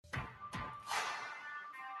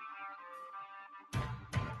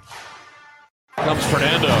Comes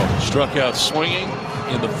Fernando, struck out swinging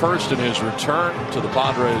in the first in his return to the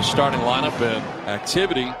Padres starting lineup and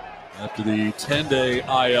activity after the 10-day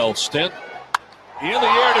IL stint. In the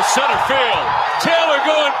air to center field. Taylor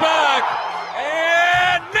going back,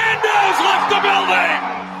 and Mendo's left the building.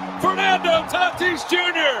 Fernando Tatis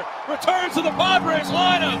Jr. returns to the Padres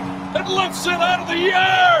lineup and lifts it out of the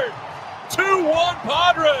yard. 2-1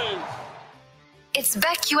 Padres. It's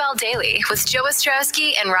BetQL Daily with Joe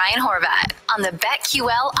Ostrowski and Ryan Horvat on the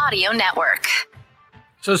BetQL Audio Network.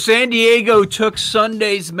 So San Diego took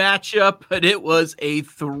Sunday's matchup, but it was a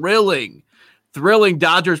thrilling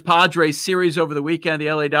Dodgers-Padres series over the weekend.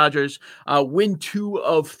 The LA Dodgers win 2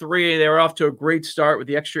 of 3. They were off to a great start with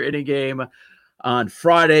the extra inning game on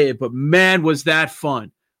Friday, but man, was that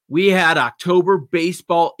fun. We had October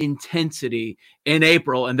baseball intensity in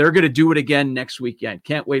April, and they're going to do it again next weekend.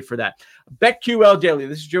 Can't wait for that. BetQL Daily.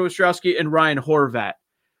 This is Joe Ostrowski and Ryan Horvat.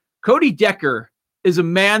 Cody Decker is a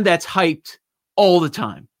man that's hyped all the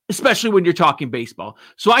time, especially when you're talking baseball.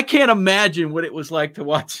 So I can't imagine what it was like to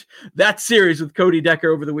watch that series with Cody Decker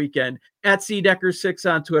over the weekend. At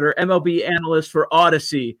CDecker6 on Twitter, MLB analyst for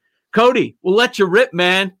Odyssey. Cody, we'll let you rip,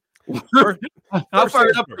 man. How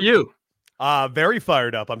fired up are you? Very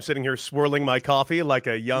fired up. I'm sitting here swirling my coffee like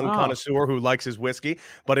a young connoisseur who likes his whiskey,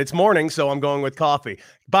 but it's morning, so I'm going with coffee.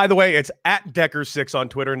 By the way, it's at Decker6 on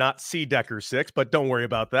Twitter, not CDecker6, but don't worry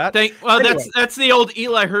about that. Anyway. That's the old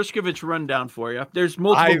Eli Hershkovich rundown for you. There's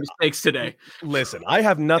multiple mistakes today. Listen, I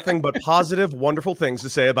have nothing but positive, wonderful things to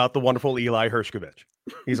say about the wonderful Eli Hershkovich.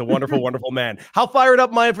 He's a wonderful, wonderful man. How fired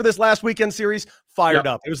up am I for this last weekend series? Fired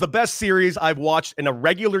up. It was the best series I've watched in a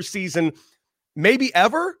regular season, maybe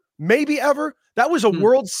ever. That was a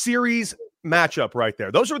World Series matchup right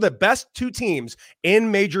there. Those are the best 2 teams in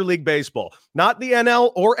Major League Baseball, not the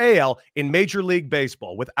NL or AL, in Major League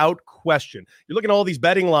Baseball, without question. You're looking at all these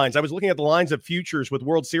betting lines. I was looking at the lines of futures with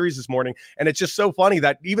World Series this morning, and it's just so funny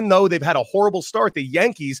that even though they've had a horrible start, the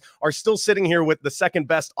Yankees are still sitting here with the second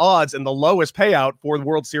best odds and the lowest payout for the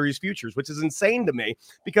World Series futures, which is insane to me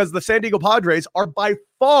because the San Diego Padres are by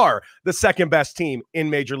far the second best team in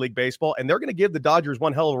Major League Baseball, and they're going to give the Dodgers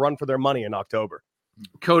one hell of a run for their money in October.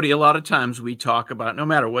 Cody, a lot of times we talk about, no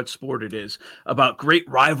matter what sport it is, about great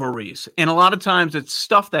rivalries. And a lot of times it's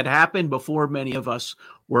stuff that happened before many of us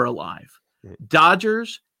were alive.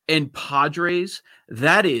 Dodgers and Padres,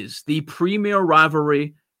 that is the premier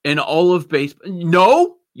rivalry in all of baseball.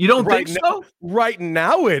 No? You don't think so? Right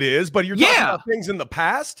now it is, but you're talking about things in the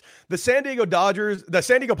past. The San Diego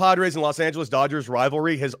Padres and Los Angeles Dodgers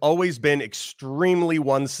rivalry has always been extremely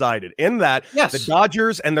one-sided in that the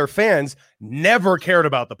Dodgers and their fans never cared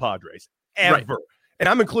about the Padres, ever. Right. And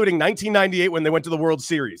I'm including 1998 when they went to the World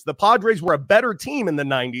Series. The Padres were a better team in the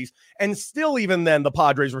 90s, and still even then the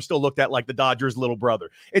Padres were still looked at like the Dodgers' little brother.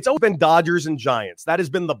 It's always been Dodgers and Giants. That has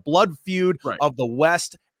been the blood feud of the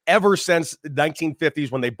West ever since the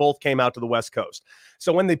 1950s when they both came out to the West Coast.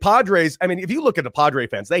 So when the Padres, I mean, if you look at the Padre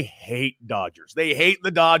fans, they hate Dodgers. They hate the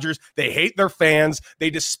Dodgers. They hate their fans. They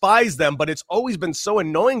despise them, but it's always been so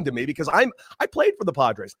annoying to me because I played for the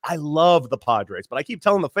Padres. I love the Padres, but I keep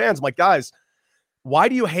telling the fans, I'm like, guys, why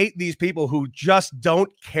do you hate these people who just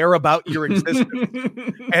don't care about your existence?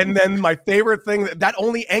 And then my favorite thing, that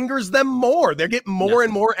only angers them more. They get more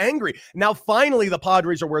and more angry. Now, finally, the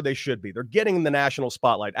Padres are where they should be. They're getting the national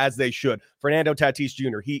spotlight, as they should. Fernando Tatis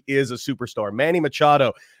Jr., he is a superstar. Manny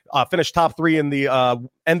Machado finished top 3 in the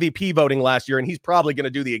MVP voting last year, and he's probably going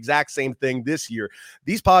to do the exact same thing this year.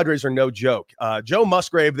 These Padres are no joke. Joe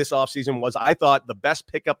Musgrave this offseason was, I thought, the best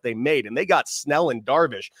pickup they made, and they got Snell and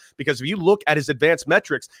Darvish because if you look at his advanced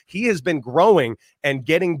metrics, he has been growing and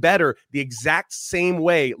getting better the exact same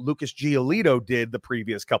way Lucas Giolito did the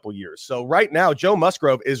previous couple years. So right now, Joe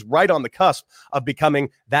Musgrove is right on the cusp of becoming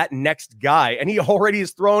that next guy, and he already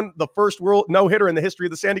has thrown the first world no-hitter in the history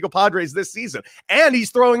of the San Diego Padres this season, and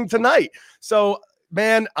he's throwing tonight. So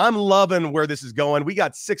man, I'm loving where this is going. We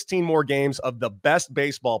got 16 more games of the best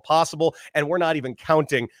baseball possible, and we're not even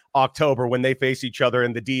counting October when they face each other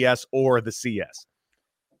in the DS or the CS.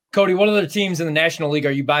 Cody, what other teams in the National League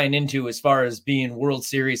are you buying into as far as being World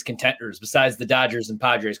Series contenders besides the Dodgers and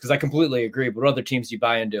Padres? Because I completely agree, but what other teams do you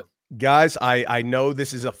buy into? Guys, I know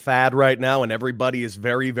this is a fad right now, and everybody is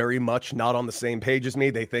very, very much not on the same page as me.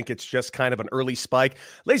 They think it's just kind of an early spike.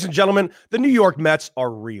 Ladies and gentlemen, the New York Mets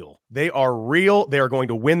are real. They are real. They are going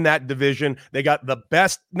to win that division. They got the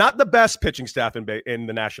best, not the best pitching staff in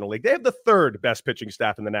the National League. They have the 3rd best pitching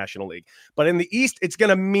staff in the National League. But in the East, it's going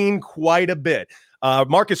to mean quite a bit.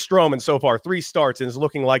 Marcus Stroman so far 3 starts and is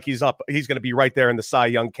looking like he's going to be right there in the Cy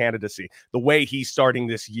Young candidacy. The way he's starting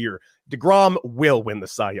this year, DeGrom will win the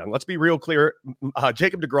Cy Young. Let's be real clear.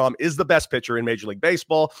 Jacob DeGrom is the best pitcher in Major League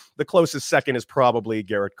Baseball. The closest second is probably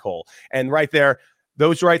Garrett Cole. And right there,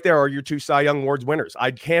 those right there are your 2 Cy Young Awards winners.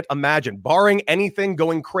 I can't imagine, barring anything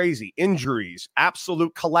going crazy, injuries,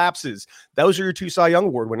 absolute collapses, those are your 2 Cy Young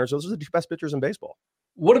Award winners. Those are the 2 best pitchers in baseball.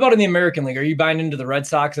 What about in the American League? Are you buying into the Red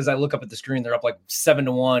Sox? As I look up at the screen, they're up like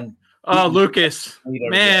 7-1. Oh, Lucas,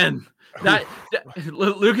 man.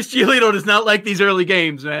 Lucas Giolito does not like these early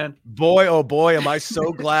games, man. Boy, oh boy, am I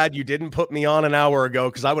so glad you didn't put me on an hour ago,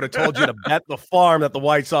 because I would have told you to bet the farm that the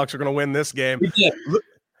White Sox are going to win this game.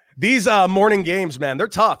 These morning games, man, they're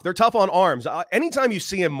tough. They're tough on arms. Anytime you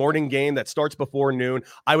see a morning game that starts before noon,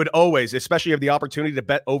 I would always, especially have the opportunity to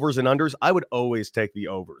bet overs and unders, I would always take the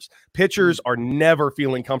overs. Pitchers are never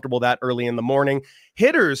feeling comfortable that early in the morning.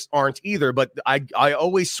 Hitters aren't either, but I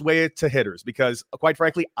always sway it to hitters because, quite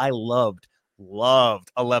frankly, I loved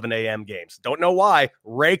 11 a.m. games. Don't know why.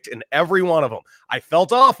 Raked in every one of them. I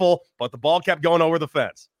felt awful, but the ball kept going over the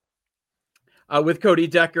fence. With Cody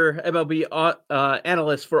Decker, MLB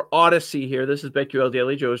analyst for Odyssey here. This is BetQL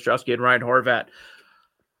Daily, Joe Ostrowski and Ryan Horvat.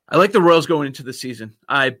 I like the Royals going into the season.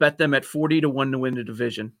 I bet them at 40-1 to win the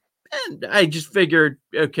division. And I just figured,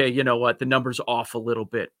 okay, you know what? The number's off a little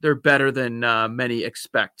bit. They're better than many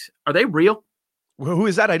expect. Are they real? Who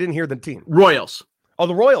is that? I didn't hear the team. Royals. Oh,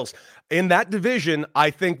 the Royals. In that division, I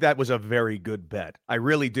think that was a very good bet. I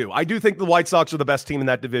really do. I do think the White Sox are the best team in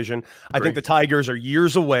that division. I think the Tigers are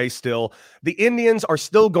years away still. The Indians are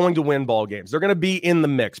still going to win ball games. They're going to be in the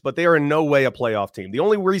mix, but they are in no way a playoff team. The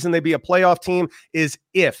only reason they be a playoff team is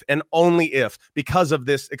if and only if, because of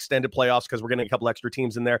this extended playoffs, because we're getting a couple extra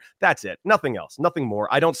teams in there. That's it. Nothing else. Nothing more.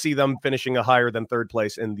 I don't see them finishing a higher than 3rd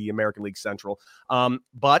place in the American League Central.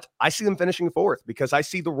 But I see them finishing 4th because I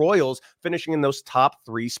see the Royals finishing in those top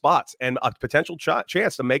 3 spots and a potential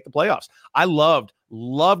chance to make the playoffs. I loved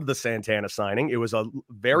the Santana signing. It was a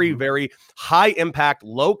very, very high impact,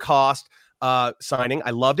 low cost signing. I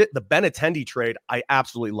loved it. The Benintendi trade, I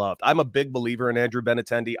absolutely loved. I'm a big believer in Andrew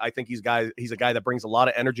Benintendi. I think he's a guy that brings a lot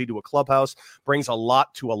of energy to a clubhouse, brings a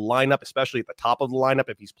lot to a lineup, especially at the top of the lineup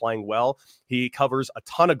if he's playing well. He covers a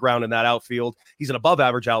ton of ground in that outfield. He's an above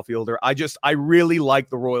average outfielder. I really like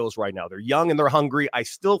the Royals right now. They're young and they're hungry. I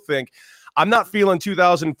still think I'm not feeling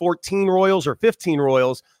 2014 Royals or 15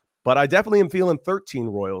 Royals, but I definitely am feeling 13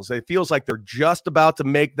 Royals. It feels like they're just about to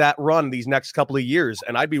make that run these next couple of years,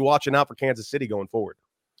 and I'd be watching out for Kansas City going forward.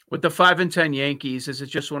 With the 5-10 Yankees, is it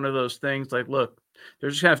just one of those things like, look,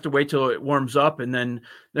 they're just going to have to wait till it warms up, and then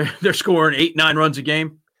they're scoring 8-9 runs a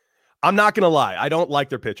game? I'm not going to lie. I don't like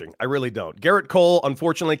their pitching. I really don't. Garrett Cole,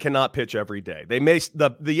 unfortunately, cannot pitch every day.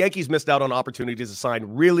 The Yankees missed out on opportunities to sign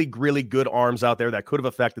really, really good arms out there that could have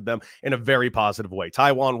affected them in a very positive way.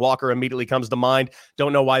 Taijuan Walker immediately comes to mind.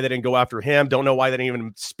 Don't know why they didn't go after him. Don't know why they didn't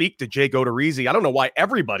even speak to Jake Odorizzi. I don't know why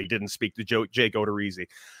everybody didn't speak to Jake Odorizzi.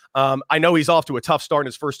 I know he's off to a tough start in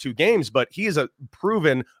his first 2 games, but he is a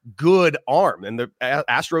proven good arm, and the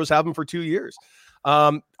Astros have him for 2 years.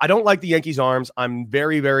 I don't like the Yankees' arms. I'm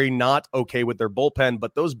very, very not okay with their bullpen,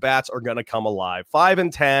 but those bats are going to come alive.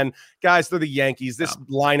 5-10, guys, they're the Yankees. This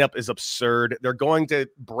lineup is absurd. They're going to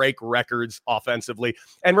break records offensively.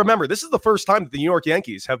 And remember, this is the first time that the New York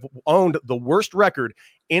Yankees have owned the worst record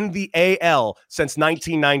in the AL since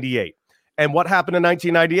 1998. And what happened in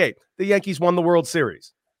 1998? The Yankees won the World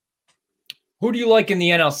Series. Who do you like in the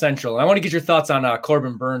NL Central? I want to get your thoughts on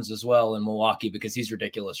Corbin Burns as well in Milwaukee because he's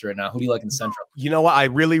ridiculous right now. Who do you like in the Central? You know what? I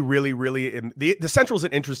really, really, really am. The Central is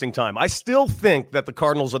an interesting time. I still think that the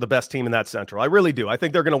Cardinals are the best team in that Central. I really do. I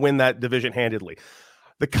think they're going to win that division handedly.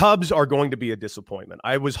 The Cubs are going to be a disappointment.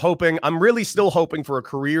 I'm really still hoping for a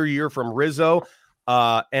career year from Rizzo.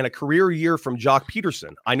 And a career year from Jock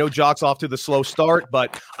Peterson. I know Jock's off to the slow start,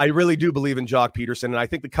 but I really do believe in Jock Peterson, and I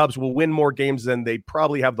think the Cubs will win more games than they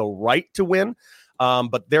probably have the right to win,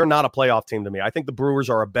 but they're not a playoff team to me. I think the Brewers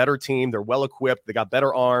are a better team. They're well-equipped. They got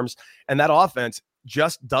better arms, and that offense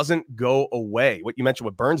just doesn't go away. What you mentioned,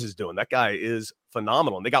 what Burns is doing, that guy is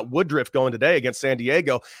phenomenal. And they got Woodruff going today against San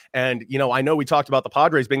Diego, and, I know we talked about the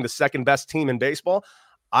Padres being the second best team in baseball.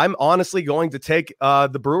 I'm honestly going to take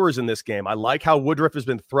the Brewers in this game. I like how Woodruff has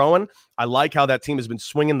been throwing. I like how that team has been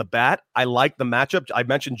swinging the bat. I like the matchup. I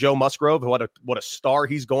mentioned Joe Musgrove, what a star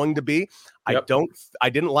he's going to be. Yep. I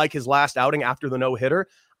didn't like his last outing after the no-hitter.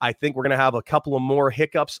 I think we're going to have a couple of more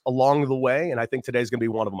hiccups along the way, and I think today's going to be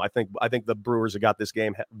one of them. I think the Brewers have got this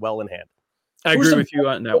game well in hand. I agree with you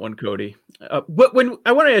on that one, Cody. But when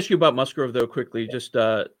I want to ask you about Musgrove, though, quickly, just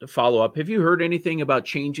to follow up. Have you heard anything about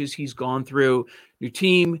changes he's gone through? New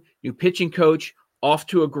team, new pitching coach. off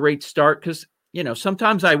to a great start? Because,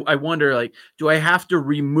 sometimes I wonder, like, do I have to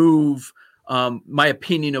remove my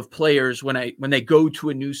opinion of players when they go to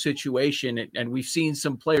a new situation? And we've seen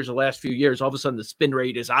some players the last few years, all of a sudden the spin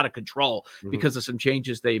rate is out of control because of some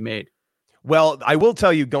changes they made. Well, I will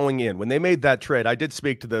tell you, going in, when they made that trade, I did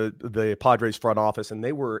speak to the Padres front office, and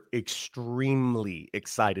they were extremely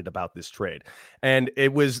excited about this trade. And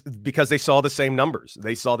it was because they saw the same numbers.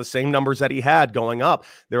 They saw the same numbers that he had going up.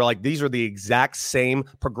 They're like, these are the exact same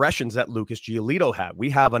progressions that Lucas Giolito had. We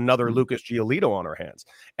have another Lucas Giolito on our hands,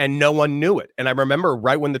 and no one knew it. And I remember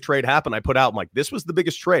right when the trade happened, I put out, I'm like, this was the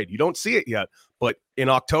biggest trade. You don't see it yet, but in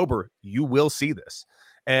October, you will see this.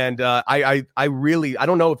 And I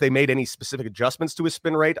don't know if they made any specific adjustments to his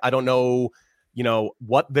spin rate. I don't know,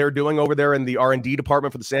 what they're doing over there in the R&D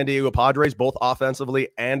department for the San Diego Padres, both offensively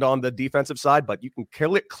and on the defensive side, but you can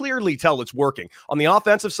clearly tell it's working. On the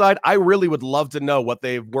offensive side, I really would love to know what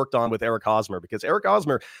they've worked on with Eric Hosmer, because Eric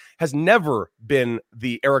Hosmer has never been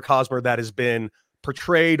the Eric Hosmer that has been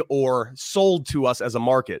portrayed or sold to us as a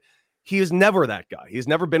market. He is never that guy. He's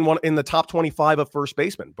never been one in the top 25 of first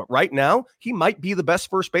baseman. But right now, he might be the best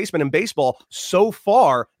first baseman in baseball so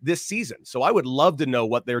far this season. So I would love to know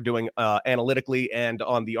what they're doing analytically and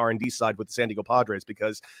on the R&D side with the San Diego Padres,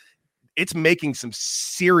 because it's making some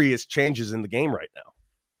serious changes in the game right now.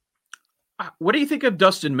 What do you think of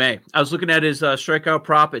Dustin May? I was looking at his strikeout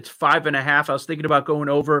prop. It's 5.5. I was thinking about going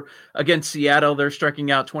over against Seattle. They're striking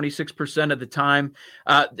out 26% of the time.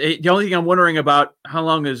 The only thing I'm wondering about, how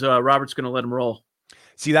long is Roberts going to let him roll?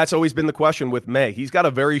 See, that's always been the question with May. He's got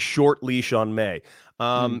a very short leash on May.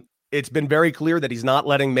 It's been very clear that he's not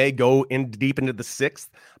letting May go in deep into the sixth,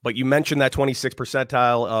 but you mentioned that 26th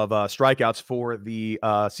percentile of strikeouts for the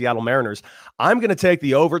Seattle Mariners. I'm going to take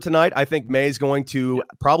the over tonight. I think May's going to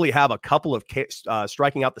probably have a couple of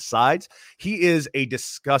striking out the sides. He is a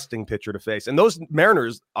disgusting pitcher to face, and those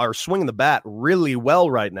Mariners are swinging the bat really well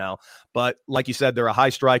right now. But like you said, they're a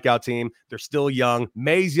high strikeout team. They're still young.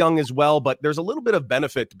 May's young as well, but there's a little bit of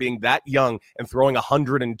benefit to being that young and throwing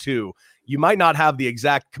 102. You might not have the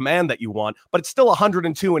exact command that you want, but it's still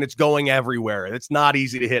 102 and it's going everywhere. It's not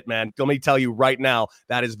easy to hit, man. Let me tell you right now,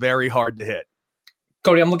 that is very hard to hit.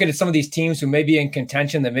 Cody, I'm looking at some of these teams who may be in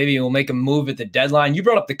contention that maybe will make a move at the deadline. You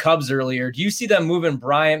brought up the Cubs earlier. Do you see them moving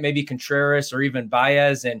Bryant, maybe Contreras, or even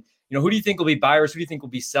Baez? And, who do you think will be buyers? Who do you think will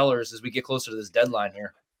be sellers as we get closer to this deadline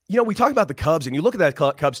here? We talk about the Cubs, and you look at that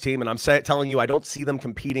Cubs team, and I'm telling you, I don't see them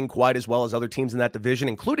competing quite as well as other teams in that division,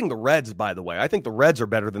 including the Reds, by the way. I think the Reds are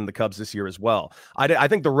better than the Cubs this year as well. I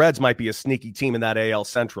think the Reds might be a sneaky team in that AL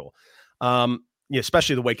Central,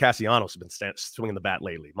 especially the way Castellanos has been swinging the bat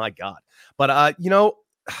lately. My God. But, I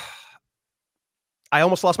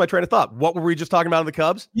almost lost my train of thought. What were we just talking about in the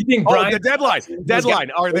Cubs? You think the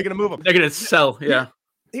deadline. Are they going to move them? They're going to sell, yeah.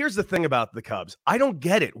 Here's the thing about the Cubs. I don't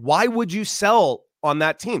get it. Why would you sell on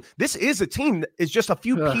that team? This is a team that is just a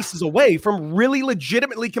few pieces away from really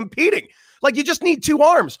legitimately competing. Like, you just need two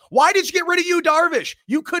arms. Why did you get rid of Yu Darvish?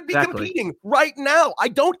 You could be competing right now. I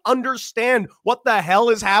don't understand what the hell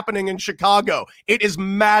is happening in Chicago. It is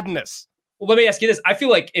madness. Well, let me ask you this. I feel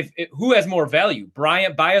like if who has more value,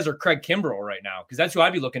 Bryant, Baez, or Craig Kimbrel right now? Because that's who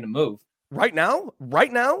I'd be looking to move. Right now?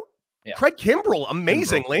 Yeah. Craig Kimbrel,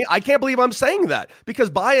 amazingly. I can't believe I'm saying that, because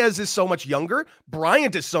Baez is so much younger.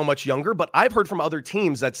 Bryant is so much younger, but I've heard from other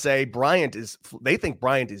teams that say they think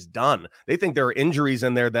Bryant is done. They think there are injuries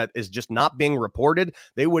in there that is just not being reported.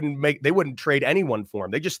 They wouldn't trade anyone for him.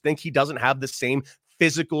 They just think he doesn't have the same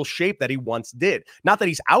physical shape that he once did. Not that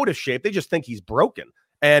he's out of shape. They just think he's broken.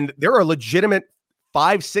 And there are legitimate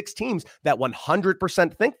 5-6 teams that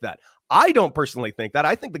 100% think that. I don't personally think that.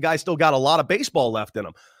 I think the guy's still got a lot of baseball left in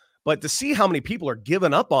him. But to see how many people are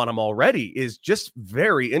giving up on him already is just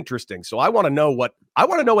very interesting. So I want to know what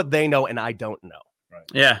they know, and I don't know. Right.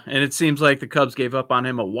 Yeah, and it seems like the Cubs gave up on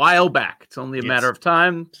him a while back. It's only a matter of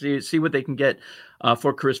time to see what they can get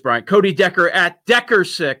for Chris Bryant. Cody Decker at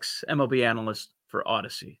Decker6, MLB analyst for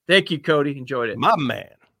Odyssey. Thank you, Cody. Enjoyed it. My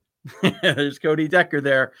man. There's Cody Decker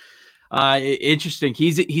there. Interesting.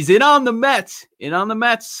 He's in on the Mets.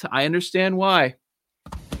 I understand why.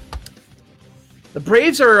 The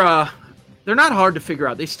Braves are they're not hard to figure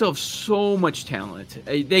out. They still have so much talent.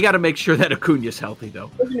 They got to make sure that Acuna's healthy, though,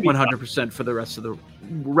 100% for the rest of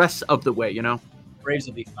the way. Braves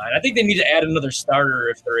will be fine. I think they need to add another starter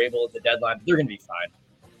if they're able at the deadline. But they're going to be fine.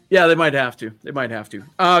 Yeah, they might have to.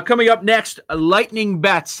 Coming up next, Lightning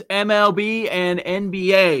Bets, MLB and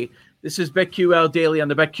NBA. This is BetQL Daily on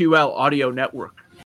the BetQL Audio Network.